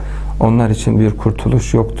مَح۪يزٍ Onlar için bir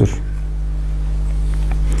kurtuluş yoktur.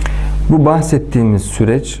 Bu bahsettiğimiz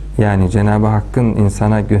süreç, yani Cenab-ı Hakk'ın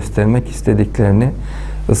insana göstermek istediklerini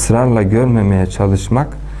ısrarla görmemeye çalışmak,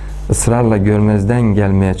 ısrarla görmezden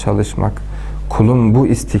gelmeye çalışmak, kulun bu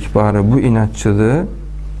istikbarı, bu inatçılığı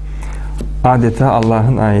adeta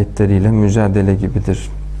Allah'ın ayetleriyle mücadele gibidir.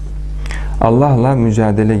 Allah'la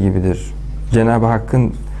mücadele gibidir. Cenab-ı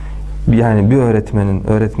Hakk'ın, yani bir öğretmenin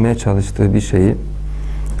öğretmeye çalıştığı bir şeyi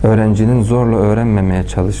öğrencinin zorla öğrenmemeye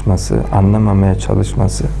çalışması, anlamamaya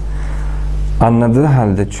çalışması, anladığı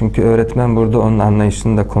halde, çünkü öğretmen burada onun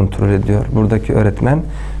anlayışını da kontrol ediyor. Buradaki öğretmen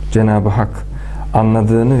Cenab-ı Hak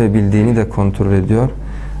anladığını ve bildiğini de kontrol ediyor.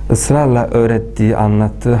 Israrla öğrettiği,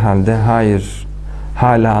 anlattığı halde hayır,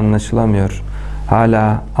 hala anlaşılamıyor,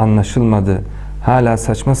 hala anlaşılmadı, hala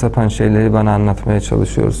saçma sapan şeyleri bana anlatmaya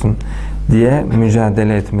çalışıyorsun diye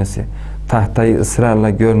mücadele etmesi, tahtayı ısrarla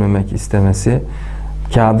görmemek istemesi,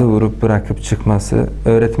 kağıdı vurup bırakıp çıkması,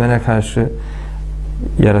 öğretmene karşı,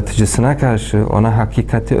 yaratıcısına karşı ona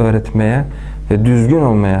hakikati öğretmeye ve düzgün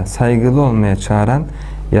olmaya, saygılı olmaya çağıran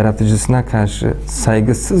yaratıcısına karşı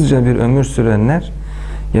saygısızca bir ömür sürenler,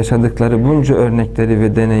 yaşadıkları bunca örnekleri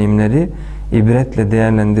ve deneyimleri ibretle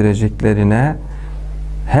değerlendireceklerine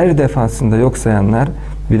her defasında yok sayanlar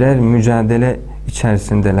birer mücadele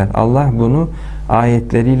içerisindeler. Allah bunu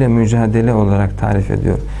ayetleriyle mücadele olarak tarif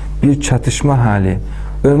ediyor. Bir çatışma hali,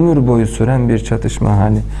 ömür boyu süren bir çatışma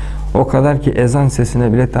hali. O kadar ki ezan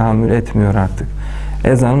sesine bile tahammül etmiyor artık.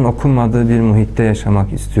 Ezanın okunmadığı bir muhitte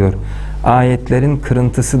yaşamak istiyor. Ayetlerin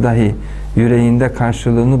kırıntısı dahi yüreğinde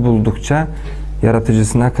karşılığını buldukça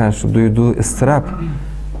yaratıcısına karşı duyduğu ıstırap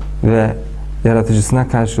ve yaratıcısına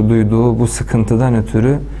karşı duyduğu bu sıkıntıdan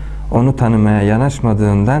ötürü onu tanımaya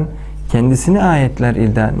yanaşmadığından kendisini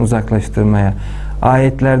ayetlerden uzaklaştırmaya,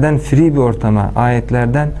 ayetlerden free bir ortama,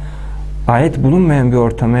 ayet bulunmayan bir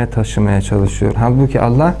ortamaya taşımaya çalışıyor. Halbuki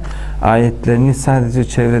Allah ayetlerini sadece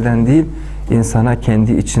çevreden değil, insana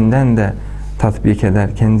kendi içinden de tatbik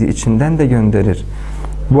eder, kendi içinden de gönderir.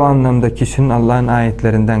 Bu anlamda kişinin Allah'ın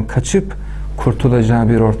ayetlerinden kaçıp kurtulacağı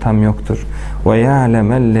bir ortam yoktur. وَيَعْلَمَ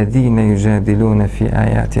الَّذ۪ينَ يُجَادِلُونَ ف۪ي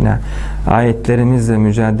آيَاتِنَا Ayetlerimizle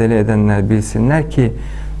mücadele edenler bilsinler ki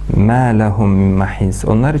مَا لَهُمْ مِنْ مَح۪يزٍ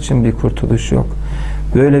Onlar için bir kurtuluş yok.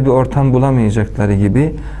 Böyle bir ortam bulamayacakları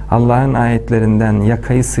gibi Allah'ın ayetlerinden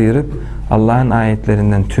yakayı sıyırıp Allah'ın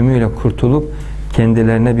ayetlerinden tümüyle kurtulup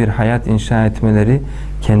kendilerine bir hayat inşa etmeleri,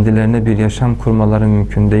 kendilerine bir yaşam kurmaları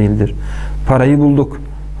mümkün değildir. Parayı bulduk,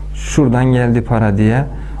 şuradan geldi para diye,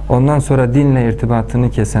 ondan sonra dinle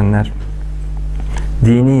irtibatını kesenler,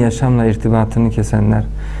 dini yaşamla irtibatını kesenler,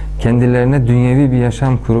 kendilerine dünyevi bir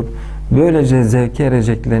yaşam kurup böylece zevke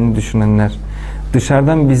ereceklerini düşünenler,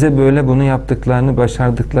 dışarıdan bize böyle bunu yaptıklarını,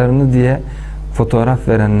 başardıklarını diye fotoğraf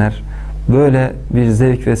verenler, böyle bir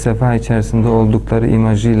zevk ve sefa içerisinde oldukları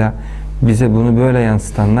imajıyla bize bunu böyle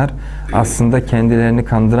yansıtanlar aslında kendilerini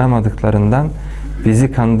kandıramadıklarından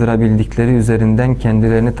bizi kandırabildikleri üzerinden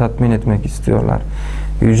kendilerini tatmin etmek istiyorlar.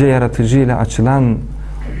 Yüce Yaratıcı ile açılan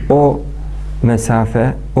o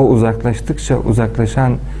mesafe, o uzaklaştıkça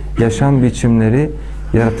uzaklaşan yaşam biçimleri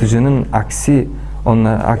Yaratıcı'nın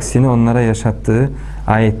aksini onlara yaşattığı,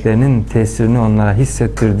 ayetlerinin tesirini onlara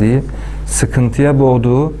hissettirdiği, sıkıntıya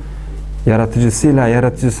boğduğu, yaratıcısıyla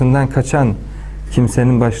yaratıcısından kaçan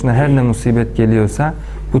kimsenin başına her ne musibet geliyorsa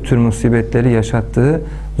bu tür musibetleri yaşattığı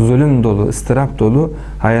zulüm dolu, ıstırap dolu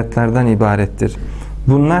hayatlardan ibarettir.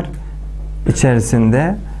 Bunlar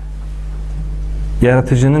içerisinde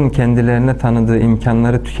yaratıcının kendilerine tanıdığı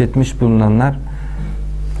imkanları tüketmiş bulunanlar,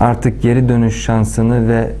 artık geri dönüş şansını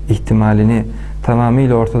ve ihtimalini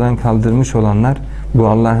tamamıyla ortadan kaldırmış olanlar, bu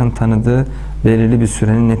Allah'ın tanıdığı belirli bir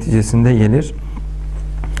sürenin neticesinde gelir.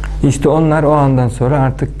 İşte onlar o andan sonra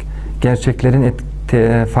artık gerçeklerin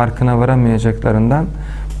farkına varamayacaklarından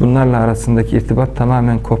bunlarla arasındaki irtibat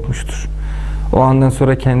tamamen kopmuştur. O andan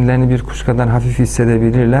sonra kendilerini bir kuş kadar hafif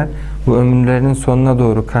hissedebilirler. Bu ömürlerinin sonuna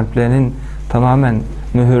doğru kalplerinin tamamen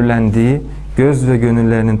mühürlendiği, göz ve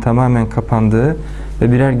gönüllerinin tamamen kapandığı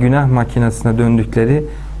ve birer günah makinesine döndükleri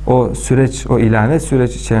o süreç, o ilave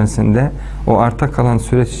süreç içerisinde, o arta kalan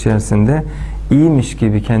süreç içerisinde iyiymiş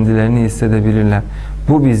gibi kendilerini hissedebilirler.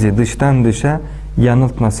 Bu bizi dıştan dışa,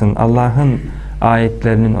 yanıltmasın. Allah'ın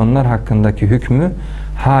ayetlerinin onlar hakkındaki hükmü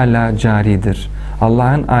hala caridir.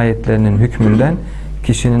 Allah'ın ayetlerinin hükmünden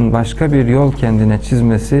kişinin başka bir yol kendine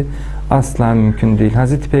çizmesi asla mümkün değil.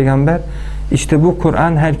 Hazreti Peygamber işte bu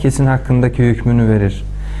Kur'an herkesin hakkındaki hükmünü verir.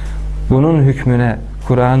 Bunun hükmüne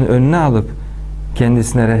Kur'an'ı önüne alıp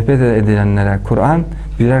kendisine rehber edilenlere Kur'an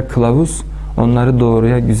birer kılavuz, onları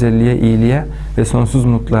doğruya, güzelliğe, iyiliğe ve sonsuz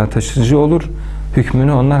mutluluğa taşıcı olur.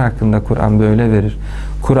 Hükmünü onlar hakkında Kur'an böyle verir.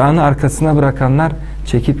 Kur'an'ı arkasına bırakanlar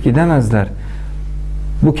çekip gidemezler.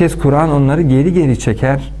 Bu kez Kur'an onları geri geri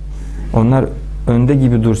çeker. Onlar önde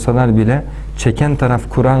gibi dursalar bile çeken taraf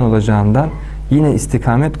Kur'an olacağından yine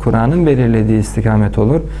istikamet Kur'an'ın belirlediği istikamet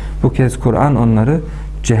olur. Bu kez Kur'an onları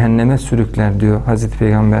cehenneme sürükler diyor Hazreti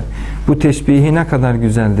Peygamber. Bu teşbihi ne kadar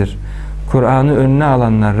güzeldir. Kur'an'ı önüne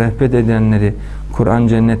alanlar, rehber edenleri Kur'an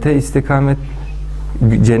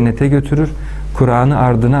cennete götürür. Kur'an'ı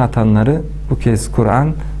ardına atanları bu kez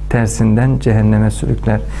Kur'an tersinden cehenneme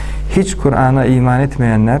sürükler. Hiç Kur'an'a iman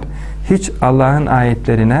etmeyenler, hiç Allah'ın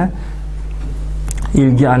ayetlerine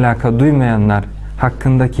ilgi alaka duymayanlar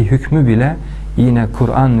hakkındaki hükmü bile yine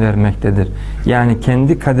Kur'an vermektedir. Yani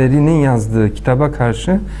kendi kaderinin yazdığı kitaba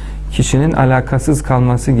karşı kişinin alakasız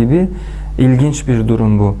kalması gibi ilginç bir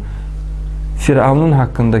durum bu. Firavun'un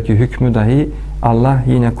hakkındaki hükmü dahi Allah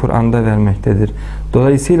yine Kur'an'da vermektedir.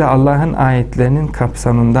 Dolayısıyla Allah'ın ayetlerinin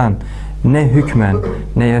kapsamından ne hükmen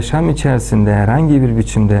ne yaşam içerisinde herhangi bir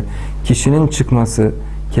biçimde kişinin çıkması,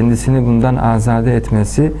 kendisini bundan azade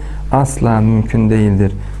etmesi asla mümkün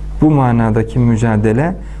değildir. Bu manadaki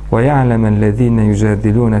mücadele وَيَعْلَمَ الَّذ۪ينَ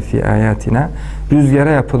يُجَادِلُونَ فِي آيَاتِنَا rüzgara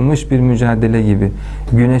yapılmış bir mücadele gibi,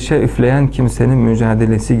 güneşe üfleyen kimsenin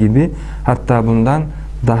mücadelesi gibi, hatta bundan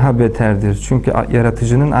daha beterdir. Çünkü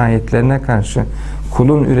yaratıcının ayetlerine karşı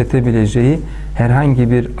kulun üretebileceği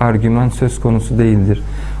herhangi bir argüman söz konusu değildir.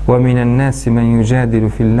 وَمِنَ النَّاسِ مَنْ يُجَادِلُ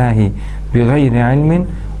فِي اللّٰهِ بِغَيْرِ عِلْمٍ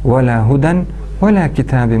وَلَا هُدًا وَلَا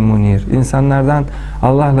كِتَابٍ مُنِيرٍ İnsanlardan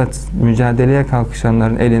Allah'la mücadeleye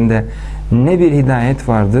kalkışanların elinde ne bir hidayet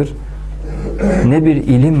vardır, ne bir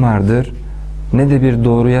ilim vardır, ne de bir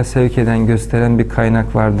doğruya sevk eden, gösteren bir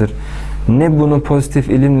kaynak vardır. Ne bunu pozitif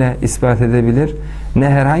ilimle ispat edebilir, ne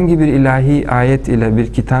herhangi bir ilahi ayet ile,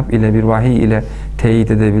 bir kitap ile, bir vahiy ile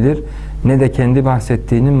teyit edebilir, ne de kendi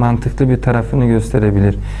bahsettiğinin mantıklı bir tarafını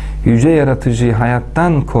gösterebilir. Yüce yaratıcıyı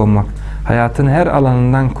hayattan kovmak, hayatın her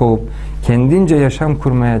alanından kovup kendince yaşam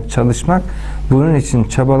kurmaya çalışmak, bunun için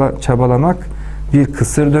çabalamak bir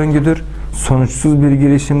kısır döngüdür, sonuçsuz bir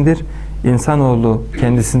girişimdir. İnsanoğlu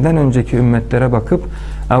kendisinden önceki ümmetlere bakıp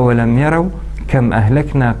اَوَلَمْ يَرَوْا كَمْ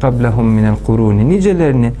اَهْلَكْنَا قَبْلَهُمْ مِنَ الْقُرُونِ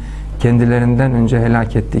Nicelerini kendilerinden önce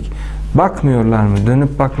helak ettik. Bakmıyorlar mı?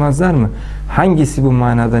 Dönüp bakmazlar mı? Hangisi bu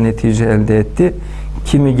manada netice elde etti?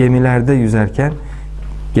 Kimi gemilerde yüzerken,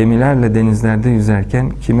 gemilerle denizlerde yüzerken,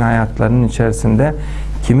 kimi hayatlarının içerisinde,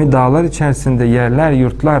 kimi dağlar içerisinde yerler,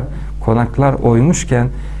 yurtlar, konaklar oymuşken,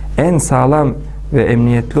 en sağlam ve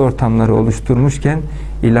emniyetli ortamları oluşturmuşken,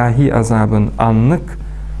 ilahi azabın anlık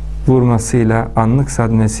vurmasıyla, anlık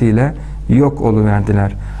sadmesiyle yok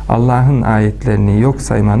oluverdiler. Allah'ın ayetlerini yok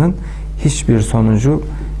saymanın hiçbir sonucu,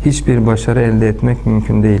 hiçbir başarı elde etmek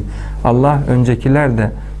mümkün değil. Allah öncekiler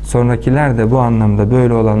de, sonrakiler de bu anlamda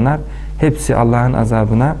böyle olanlar hepsi Allah'ın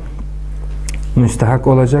azabına müstehak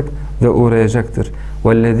olacak ve uğrayacaktır.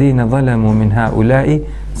 وَالَّذ۪ينَ ظَلَمُوا مِنْ هَا اُولَٰئِ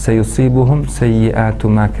سَيُصِيبُهُمْ سَيِّئَاتُ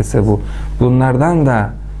مَا كَسَبُوا Bunlardan da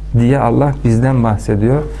diye Allah bizden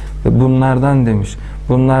bahsediyor ve bunlardan demiş.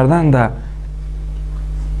 Bunlardan da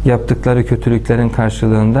yaptıkları kötülüklerin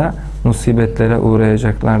karşılığında musibetlere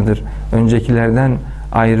uğrayacaklardır. Öncekilerden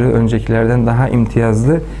ayrı, öncekilerden daha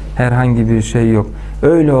imtiyazlı herhangi bir şey yok.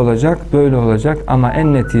 Öyle olacak, böyle olacak ama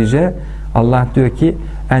en netice Allah diyor ki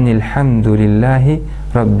enilhamdülillahi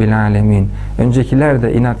rabbil alemin. Öncekiler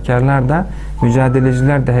de, inatkarlar da,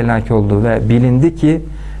 mücadeleciler de helak oldu ve bilindi ki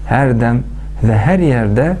her dem ve her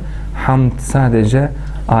yerde hamd sadece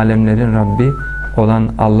alemlerin Rabbi olan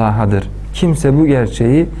Allah'adır. Kimse bu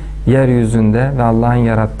gerçeği yeryüzünde ve Allah'ın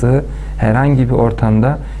yarattığı herhangi bir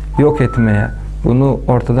ortamda yok etmeye, bunu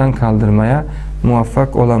ortadan kaldırmaya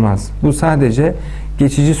muvaffak olamaz. Bu sadece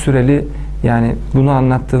geçici süreli, yani bunu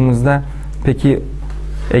anlattığımızda peki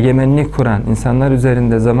egemenlik kuran, insanlar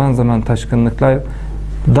üzerinde zaman zaman taşkınlıklar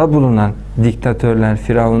da bulunan diktatörler,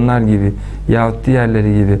 firavunlar gibi yahut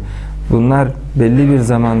diğerleri gibi bunlar belli bir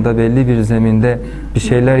zamanda, belli bir zeminde bir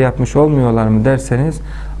şeyler yapmış olmuyorlar mı derseniz,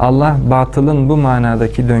 Allah batılın bu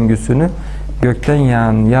manadaki döngüsünü gökten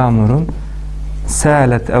yağan yağmurun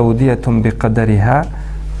sâlet evdiyetun bi kaderiha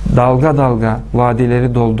dalga dalga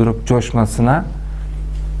vadileri doldurup coşmasına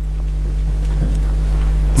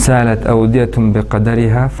سَالَتْ اَوْدِيَةٌ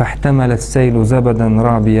بِقَدَرِهَا فَاحْتَمَلَ السَّيْلُ زَبَدًا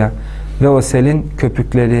رَابِيًا Ve o selin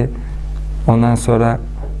köpükleri, ondan sonra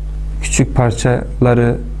küçük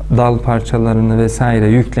parçaları, dal parçalarını vesaire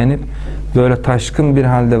yüklenip böyle taşkın bir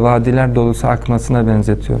halde vadiler dolusu akmasına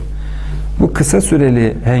benzetiyor. Bu kısa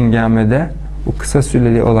süreli hengamede, bu kısa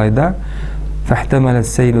süreli olayda فَاحْتَمَلَ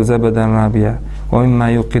السَّيْلُ زَبَدًا رَابِيًا وَمِمَّا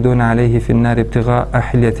يُقِدُونَ عَلَيْهِ فِي النَّارِ ابْتِغَاءَ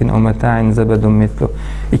أَحْلِيَةٍ وَمَتَاعٍ زَبَدٌ مِثْلُهُ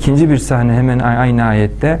İkinci bir sahne hemen aynı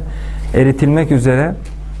ayette, eritilmek üzere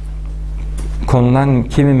konulan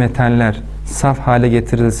kimi metaller saf hale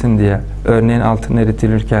getirilsin diye, örneğin altın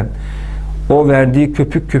eritilirken o verdiği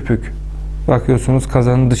köpük köpük, bakıyorsunuz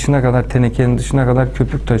kazanın dışına kadar, tenekenin dışına kadar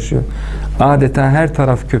köpük taşıyor. Adeta her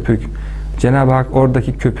taraf köpük. Cenab-ı Hak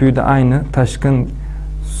oradaki köpüğü de aynı taşkın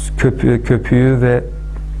köpüğü ve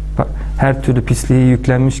her türlü pisliği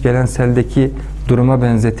yüklenmiş gelen seldeki duruma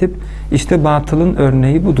benzetip, işte batılın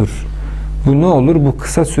örneği budur. Bu ne olur? Bu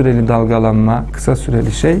kısa süreli dalgalanma, kısa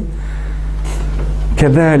süreli şey.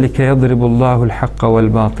 كَذَٰلِكَ يَضْرِبُ اللّٰهُ الْحَقَّ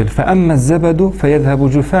وَالْبَاطِلِ فَأَمَّا الزَّبَدُ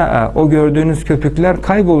فَيَذْهَبُ جُفَاءً O gördüğünüz köpükler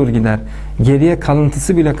kaybolur gider. Geriye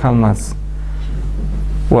kalıntısı bile kalmaz.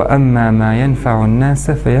 وَأَمَّا مَا يَنْفَعُ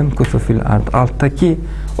النَّاسَ فَيَمْكُثُ فِي الْأَرْضِ Alttaki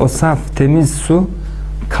o saf, temiz su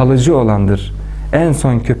kalıcı olandır. En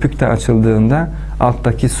son köpük de açıldığında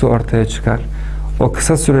alttaki su ortaya çıkar. O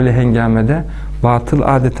kısa süreli hengamede batıl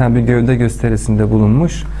adeta bir gövde gösterisinde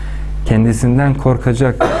bulunmuş, kendisinden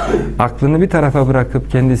korkacak, aklını bir tarafa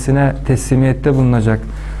bırakıp kendisine teslimiyette bulunacak,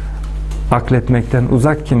 akletmekten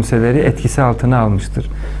uzak kimseleri etkisi altına almıştır.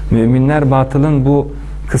 Müminler batılın bu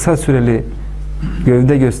kısa süreli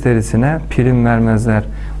gövde gösterisine prim vermezler.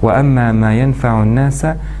 وَاَمَّا مَا يَنْفَعُ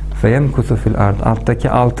النَّاسَ فَيَمْكُثُ فِي الْأَرْضِ Alttaki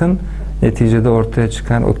altın neticede ortaya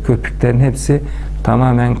çıkan o köpüklerin hepsi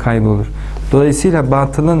tamamen kaybolur. Dolayısıyla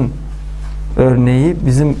batılın örneği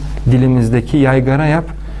bizim dilimizdeki yaygara yap,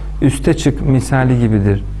 üste çık misali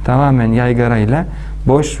gibidir. Tamamen yaygarayla,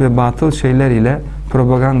 boş ve batıl şeyler ile,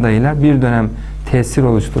 propaganda ile bir dönem tesir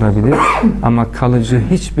oluşturabilir ama kalıcı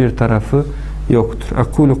hiçbir tarafı yoktur.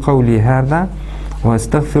 Aqulu kavli hâzâ ve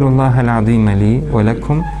estağfirullâhel azîme li ve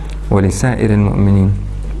lekum ve lisâiril mu'minîn.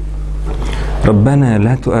 ربنا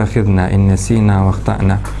لا تؤاخذنا إن نسينا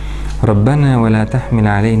واخطأنا ربنا ولا تحمل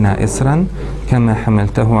علينا إصرا كما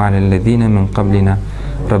حملته على الذين من قبلنا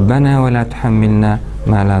ربنا ولا تحملنا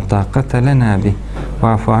ما لا طاقة لنا به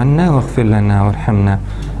واعف عنا واغفر لنا وارحمنا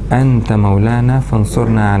أنت مولانا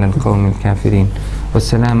فانصرنا على القوم الكافرين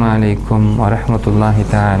والسلام عليكم ورحمة الله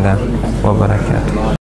تعالى وبركاته.